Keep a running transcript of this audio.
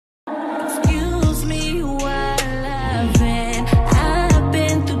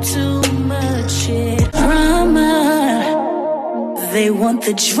they want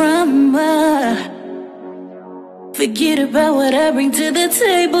the drama. Forget about what I bring to the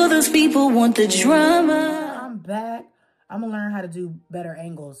table. Those people want the drama. I'm back. I'm gonna learn how to do better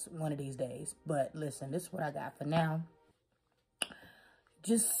angles one of these days. But listen, this is what I got for now.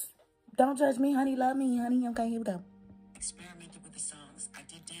 Just don't judge me, honey. Love me, honey. Okay, here we go. Experimented with the songs. I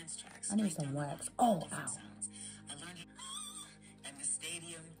did dance tracks. I need some wax. Oh, ow. I learned it, and the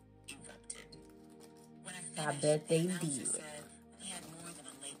stadium erupted. When I bet they did. Said we had more than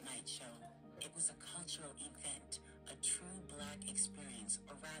a late night show. It was a cultural event, a true Black experience,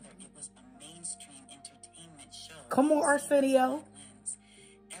 or rather, it was a mainstream entertainment show. Come on, Arsenio.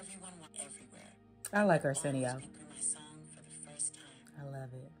 Everyone went everywhere. I like Arsenio. My song for the first time. I love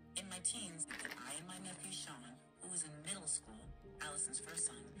it. In my teens, I and my nephew Sean, who was in middle school, Allison's first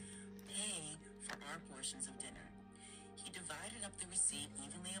son, paid for our portions of dinner. He divided up the receipt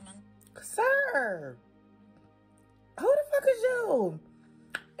evenly among... Sir! Who the fuck is you?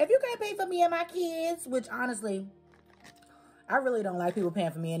 If you can't pay for me and my kids, which honestly, I really don't like people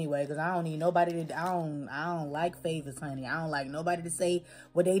paying for me anyway, because I don't need nobody to, I don't like favors, honey. I don't like nobody to say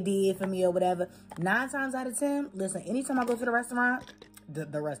what they did for me or whatever. 9 times out of 10, listen, anytime I go to the restaurant,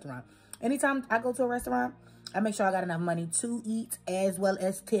 anytime I go to a restaurant, I make sure I got enough money to eat as well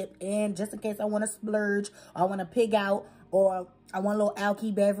as tip. And just in case I want to splurge, or I want to pig out, or I want a little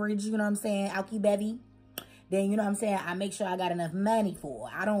alky beverage, you know what I'm saying? Alky bevy. Then, you know what I'm saying, I make sure I got enough money for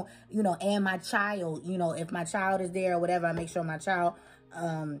it. I don't, you know, and my child, you know, if my child is there or whatever, I make sure my child,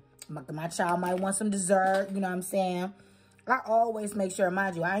 my child might want some dessert, you know what I'm saying? I always make sure,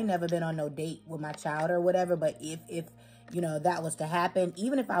 mind you, I ain't never been on no date with my child or whatever, but if you know, that was to happen,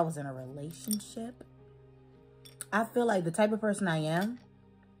 even if I was in a relationship, I feel like the type of person I am,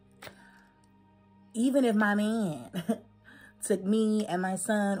 even if my man took me and my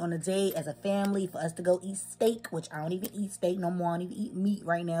son on a date as a family for us to go eat steak, which I don't even eat steak no more. I don't even eat meat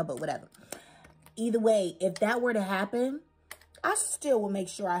right now, but whatever. Either way, if that were to happen, I still would make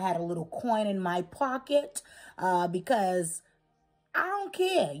sure I had a little coin in my pocket because I don't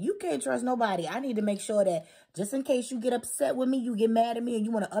care. You can't trust nobody. I need to make sure that just in case you get upset with me, you get mad at me, and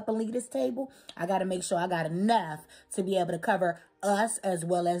you want to up and leave this table, I got to make sure I got enough to be able to cover us as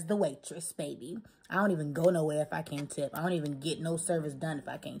well as the waitress, baby. I don't even go nowhere if I can't tip. I don't even get no service done if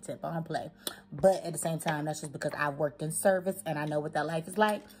I can't tip. I don't play. But at the same time, that's just because I've worked in service and I know what that life is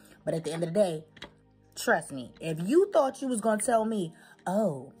like. But at the end of the day, trust me, if you thought you was going to tell me,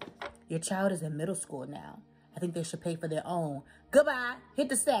 oh, your child is in middle school now, I think they should pay for their own. Goodbye. Hit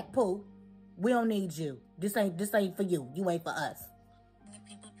the sack, Pooh. We don't need you. This ain't for you. You ain't for us. The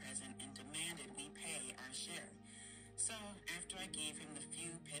people present and demanded we pay our share. So after I gave him the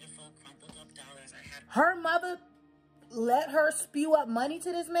few pitiful crumpled up dollars I had, her mother let her spew up money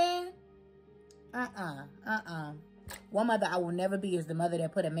to this man? One mother I will never be is the mother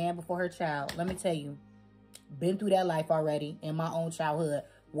that put a man before her child. Let me tell you, been through that life already in my own childhood.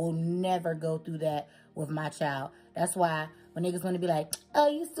 Will never go through that with my child. That's why when niggas want to be like, oh,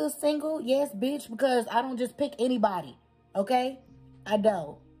 you still single? Yes, bitch, because I don't just pick anybody, okay? I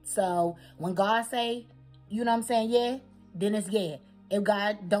don't. So when God say, you know what I'm saying, yeah, then it's yeah. If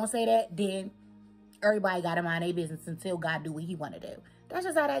God don't say that, then everybody got to mind their business until God do what he want to do. That's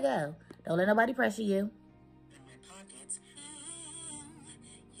just how that go. Don't let nobody pressure you.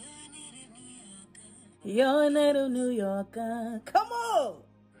 You're a little New Yorker. Come on.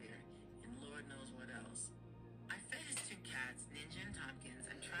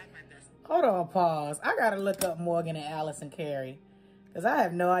 Hold on, pause. I gotta look up Morgan and Alice and Carey, because I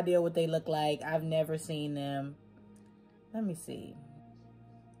have no idea what they look like. I've never seen them. Let me see.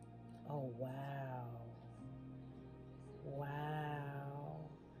 Oh, wow. Wow.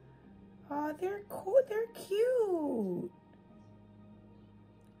 Oh, they're cool. They're cute.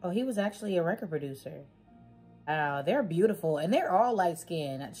 Oh, he was actually a record producer. Wow, they're beautiful. And they're all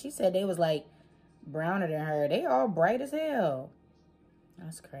light-skinned. She said they was, like, browner than her. They all bright as hell.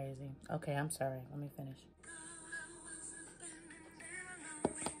 That's crazy. Okay, I'm sorry. Let me finish.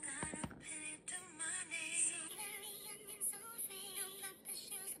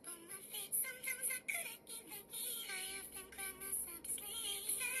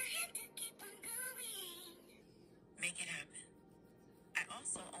 Make it happen. I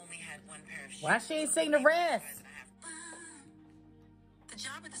also only had one pair of shoes. Why she ain't sing the rest? The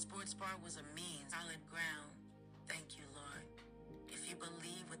job at the sports bar was a means, solid ground. Thank you, Lord. If you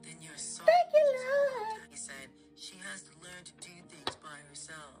believe within your soul, thank you, Lord. He said she has to learn to do things by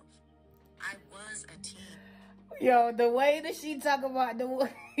herself. I was a teen. Yo, the way that she talk about the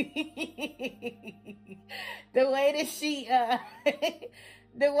way that she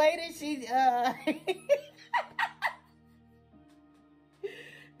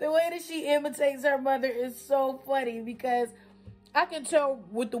The way that she imitates her mother is so funny because I can tell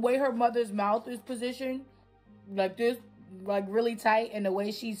with the way her mother's mouth is positioned, like this, like really tight, and the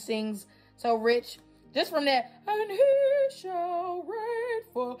way she sings so rich. Just from that, and he shall reign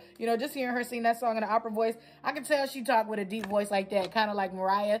for, you know, just hearing her sing that song in an opera voice, I can tell she talked with a deep voice like that, kind of like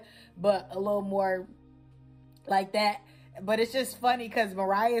Mariah, but a little more like that. But it's just funny because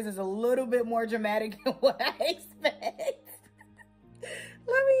Mariah's is a little bit more dramatic than what I expect.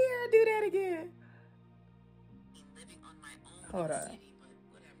 Let me hear her do that again. Living on my own Hold on. city, but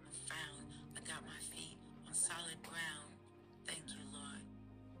whatever I found, I got my feet on solid ground. Thank you, Lord.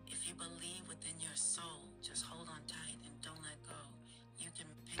 If you believe within your soul, just hold on tight and don't let go. You can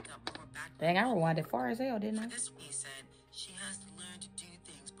pick up more back. Dang, I rewinded far as hell, didn't I? For this, he said, she has to learn to do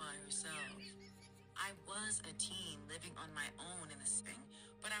things by herself. I was a teen living on my own in the spring,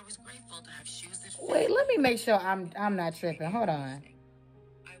 but I was grateful to have shoes that fit. Wait, let me make sure I'm not tripping. Hold on.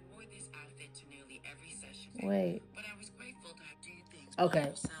 I wore this outfit to nearly every session. Wait. But I was grateful to have do things by Okay.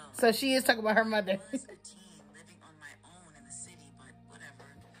 herself. So she is talking about her mother. I was a teen living on my own in the city, but whatever.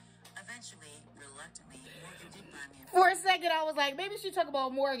 Eventually, reluctantly, Morgan did buy me a For a second, I was like, maybe she talk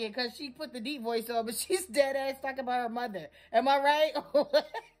about Morgan because she put the deep voice on, but she's dead ass talking about her mother. Am I right?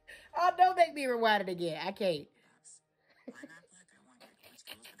 Oh, don't make me rewind it again. I can't. Why not black? I wanted which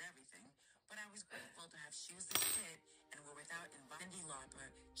goes with everything. But I was grateful to have shoes that fit and were without Cindy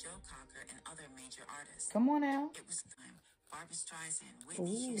Lauper, Joe Cocker, and other major artists. Come on now. It was time. Barbra Streisand,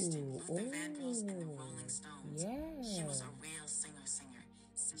 Whitney Houston, Luther Vandross, and the Rolling Stones. Yeah. She was a real singer.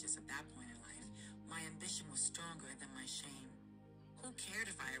 Just at that point in life, my ambition was stronger than my shame. Who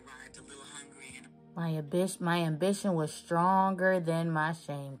cared if I arrived a little hungry and My ambition was stronger than my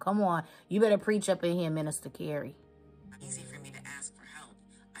shame. Come on. You better preach up in here, Minister Carey. easy for me to ask for help.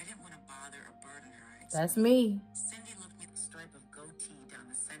 I didn't want to bother or burden her. That's me. Cindy looked me at the stripe of goatee down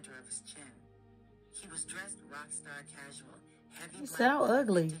the center of his chin. He was dressed rock star casual, heavy You black sound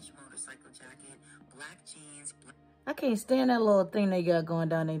ugly. vintage motorcycle jacket, black jeans, I can't stand that little thing they got going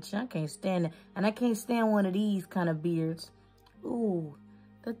down their chin. I can't stand it. And I can't stand one of these kind of beards. Ooh,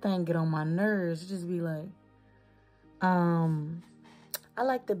 that thing get on my nerves. It just be like, I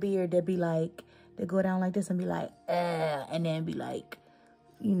like the beard that be like, they go down like this and be like, and then be like,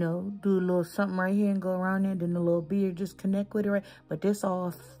 you know, do a little something right here and go around there. Then the little beard just connect with it, right? But this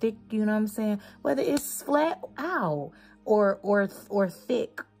all thick, you know what I'm saying? Whether it's flat, ow, or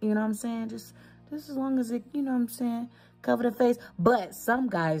thick, you know what I'm saying? Just as long as it, you know what I'm saying, cover the face. But some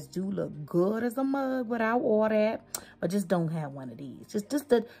guys do look good as a mug without all that. But just don't have one of these. Just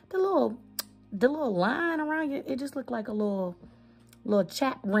the little line around you. It just look like a little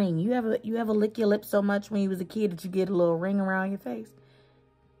chat ring. You ever lick your lips so much when you was a kid that you get a little ring around your face?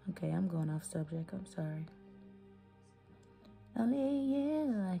 Okay, I'm going off subject. I'm sorry. Only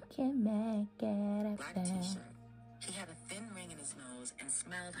you I can make it black up. t-shirt. He had a thin ring in his nose and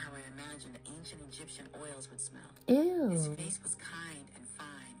smelled how I imagined ancient Egyptian oils would smell. His Ew. face was kind and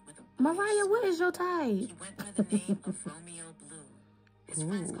fine with a Mariah, what is your He type? went by the name of Romeo Blue. His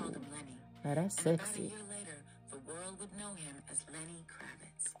friends called him Lenny. Now that's And about a sexy. year later, the world would know him as Lenny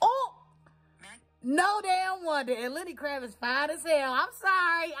Kravitz. Oh! Mac No damn wonder. And Lenny Kravitz fine as hell. I'm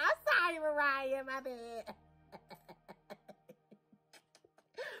sorry, Mariah. My bad.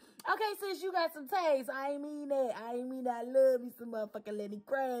 Okay, sis, you got some taste. I ain't mean that. I love me some motherfucking Lenny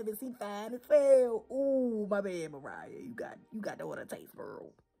Kravitz. He fine as hell. Ooh, my bad, Mariah. You got the order taste,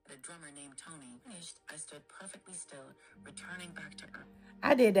 girl. a drummer named Tony. Finished, I stood perfectly still, returning back to earth.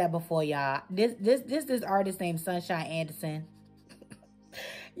 I did that before, y'all. This artist named Sunshine Anderson.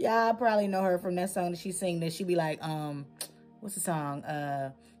 Y'all probably know her from that song that she sing that she be like, what's the song?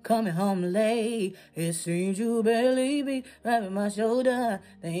 Coming home late, it seems you barely be wrapping my shoulder,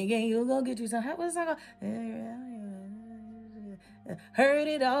 thinking you gonna get you some. What's the song called? Heard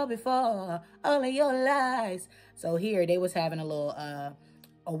it all before, all of your lies. So here they was having a little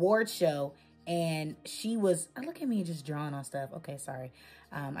award show, and she was, look at me just drawing on stuff. Okay, sorry,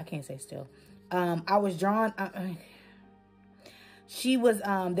 I can't say still. I was drawing. She was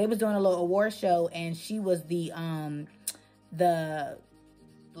they was doing a little award show, and she was the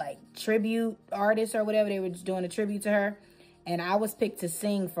like tribute artist or whatever. They were just doing a tribute to her, and I was picked to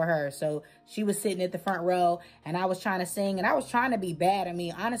sing for her. So she was sitting at the front row, and I was trying to sing, and I was trying to be bad. I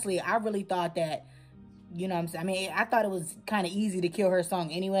mean, honestly, I really thought that, you know what I'm saying? I mean, I thought it was kind of easy to kill her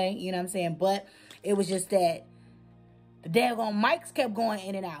song anyway, you know what I'm saying? But it was just that the daggone mics kept going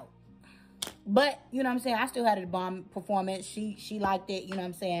in and out. But, you know what I'm saying? I still had a bomb performance. She liked it, you know what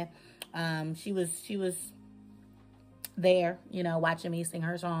I'm saying? She was there, you know, watching me sing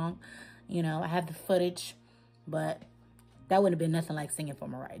her song. You know, I have the footage, but That wouldn't have been nothing like singing for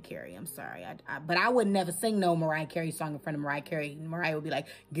Mariah Carey. I'm sorry. But I would never sing no Mariah Carey song in front of Mariah Carey. Mariah would be like,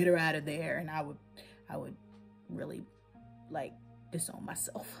 get her out of there. And I would really, like, disown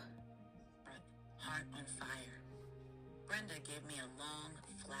myself. Heart on fire. Brenda gave me a long,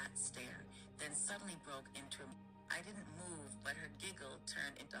 flat stare, then suddenly broke into... I didn't move, but her giggle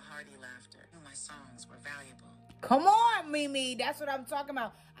turned into hearty laughter. My songs were valuable. Come on, Mimi. That's what I'm talking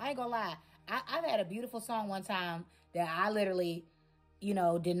about. I ain't gonna lie. I've had a beautiful song one time that I literally, you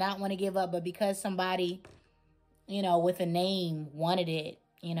know, did not want to give up. But because somebody, you know, with a name wanted it,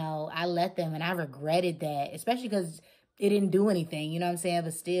 you know, I let them. And I regretted that. Especially because it didn't do anything. You know what I'm saying?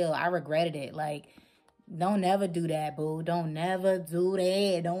 But still, I regretted it. Like, don't never do that, boo. Don't never do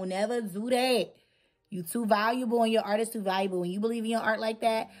that. Don't never do that. You too valuable and your art is too valuable. When you believe in your art like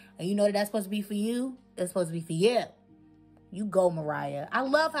that and you know that that's supposed to be for you, that's supposed to be for you. You go, Mariah. I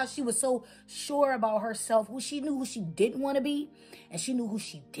love how she was so sure about herself. She knew who she didn't want to be, and she knew who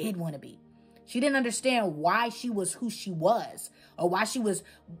she did want to be. She didn't understand why she was who she was, or why she was,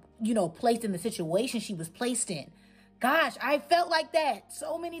 you know, placed in the situation she was placed in. Gosh, I felt like that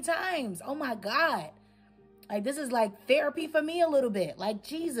so many times. Oh my God. Like, this is like therapy for me a little bit. Like,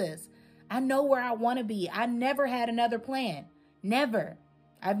 Jesus, I know where I want to be. I never had another plan. Never.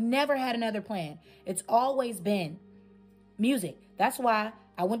 I've never had another plan. It's always been music. That's why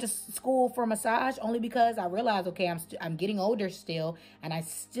I went to school for massage, only because I realized, okay, I'm getting older still, and I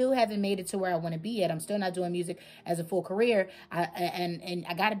still haven't made it to where I want to be at. I'm still not doing music as a full career. And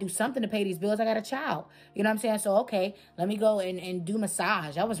I got to do something to pay these bills. I got a child. You know what I'm saying? So, okay, let me go and do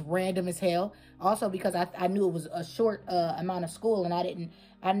massage. That was random as hell. Also, because I knew it was a short amount of school, and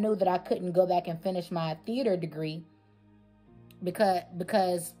I knew that I couldn't go back and finish my theater degree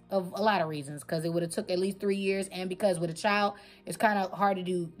because of a lot of reasons, because it would have took at least 3 years, and because with a child, it's kind of hard to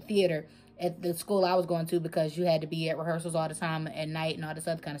do theater at the school I was going to, because you had to be at rehearsals all the time at night and all this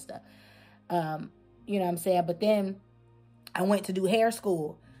other kind of stuff. You know what I'm saying? But then I went to do hair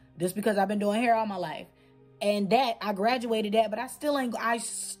school just because I've been doing hair all my life. And that, I graduated that, but I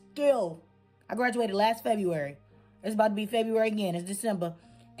graduated last February. It's about to be February again. It's December.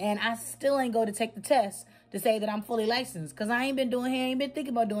 And I still ain't go to take the test to say that I'm fully licensed, because I ain't been doing hair. I ain't been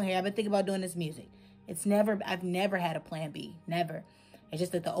thinking about doing hair. I've been thinking about doing this music. I've never had a plan B. Never. It's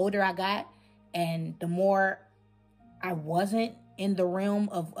just that the older I got and the more I wasn't in the realm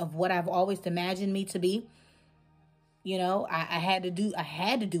of what I've always imagined me to be, you know, I had to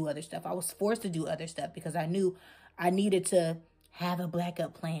do other stuff. I was forced to do other stuff because I knew I needed to have a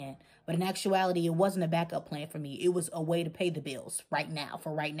backup plan. But in actuality, it wasn't a backup plan for me. It was a way to pay the bills right now,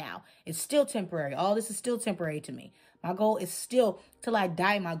 for right now. It's still temporary. All this is still temporary to me. My goal is still, till I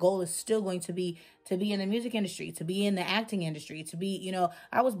die, my goal is still going to be in the music industry, to be in the acting industry, to be, you know,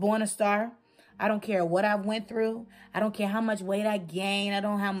 I was born a star. I don't care what I went through. I don't care how much weight I gained. I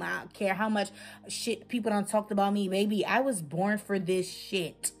don't care how much shit people done talked about me. Baby, I was born for this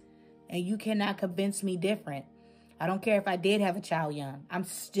shit. And you cannot convince me different. I don't care if I did have a child young. I'm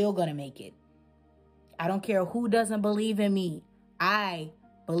still going to make it. I don't care who doesn't believe in me. I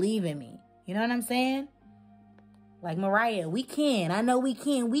believe in me. You know what I'm saying? Like Mariah, we can. I know we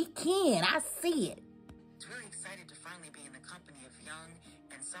can. We can. I see it. I was really excited to finally be in the company of young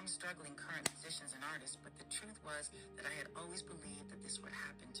and some struggling current musicians and artists, but the truth was that I had always believed that this would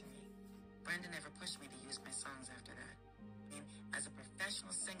happen to me. Brenda never pushed me to use my songs after that. As a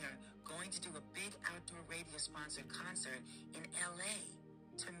professional singer, going to do a big outdoor radio-sponsored concert in LA.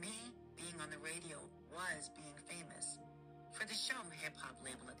 To me, being on the radio was being famous. For the show hip-hop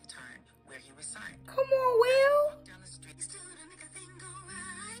label at the time, where he was signed. Come on, Will. I walked down the street, still to make a thing go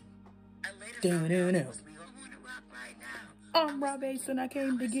right. I later found out it was legal. I want to rock right now. I'm Rob Ace and I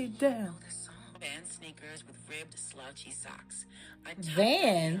came to get down. Vans sneakers with ribbed slouchy socks. I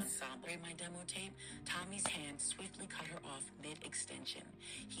Vans? my demo tape. Tommy's hand swiftly cut her off mid-extension.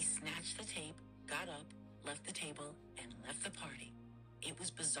 He snatched the tape, got up, left the table, and left the party. It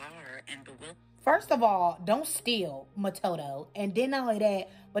was bizarre and bewildering. First of all, don't steal, Matoto. And then not only that,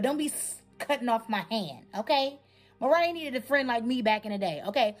 but don't be cutting off my hand, okay? Mariah needed a friend like me back in the day,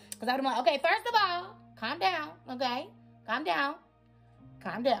 okay? Because I'd be like, okay, first of all, calm down, okay? Calm down.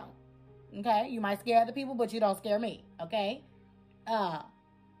 Calm down. Okay? You might scare other people, but you don't scare me, okay?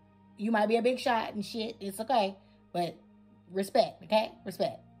 You might be a big shot and shit. It's okay. But respect, okay?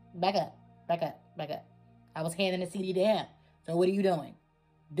 Respect. Back up. Back up. Back up. I was handing the CD to him. So what are you doing?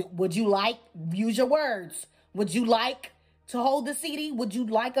 Would you like, use your words, would you like to hold the CD? Would you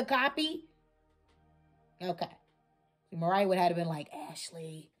like a copy? Okay. Mariah would have been like,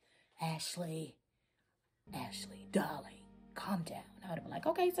 Ashley, darling, calm down. I would have been like,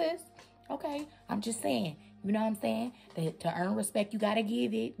 okay, sis. Okay, I'm just saying. You know what I'm saying? That to earn respect, you gotta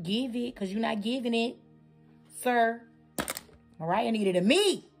give it. Give it, because you're not giving it, sir. Mariah needed a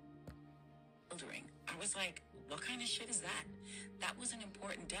me. I was like, what kind of shit is that? That was an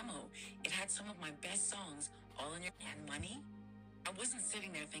important demo. It had some of my best songs, all in your and money. I wasn't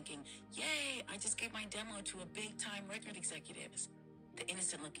sitting there thinking, yay, I just gave my demo to a big-time record executives. The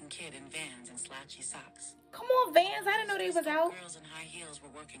innocent-looking kid in Vans and slouchy socks. Come on, Vans. I didn't know they was out. Girls in high heels were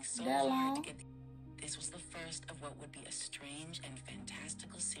working so that hard long. to get. This was the first of what would be a strange and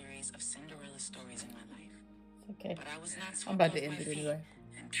fantastical series of Cinderella stories in my life. Okay. But I was not I'm about to end it anyway.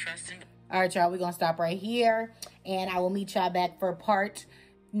 And trusting. All right, y'all. We're going to stop right here. And I will meet y'all back for part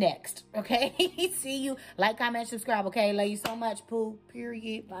next. Okay? See you. Like, comment, subscribe. Okay? Love you so much. Pooh.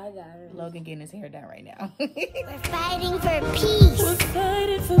 Period. Bye, guys. Logan getting his hair done right now. We're fighting for peace. We're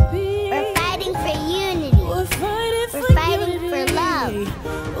fighting for peace. We're fighting for unity. We're fighting for We're fighting unity. for love.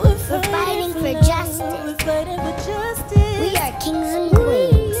 We're fighting for love. justice. We're fighting for justice. We are kings and queens.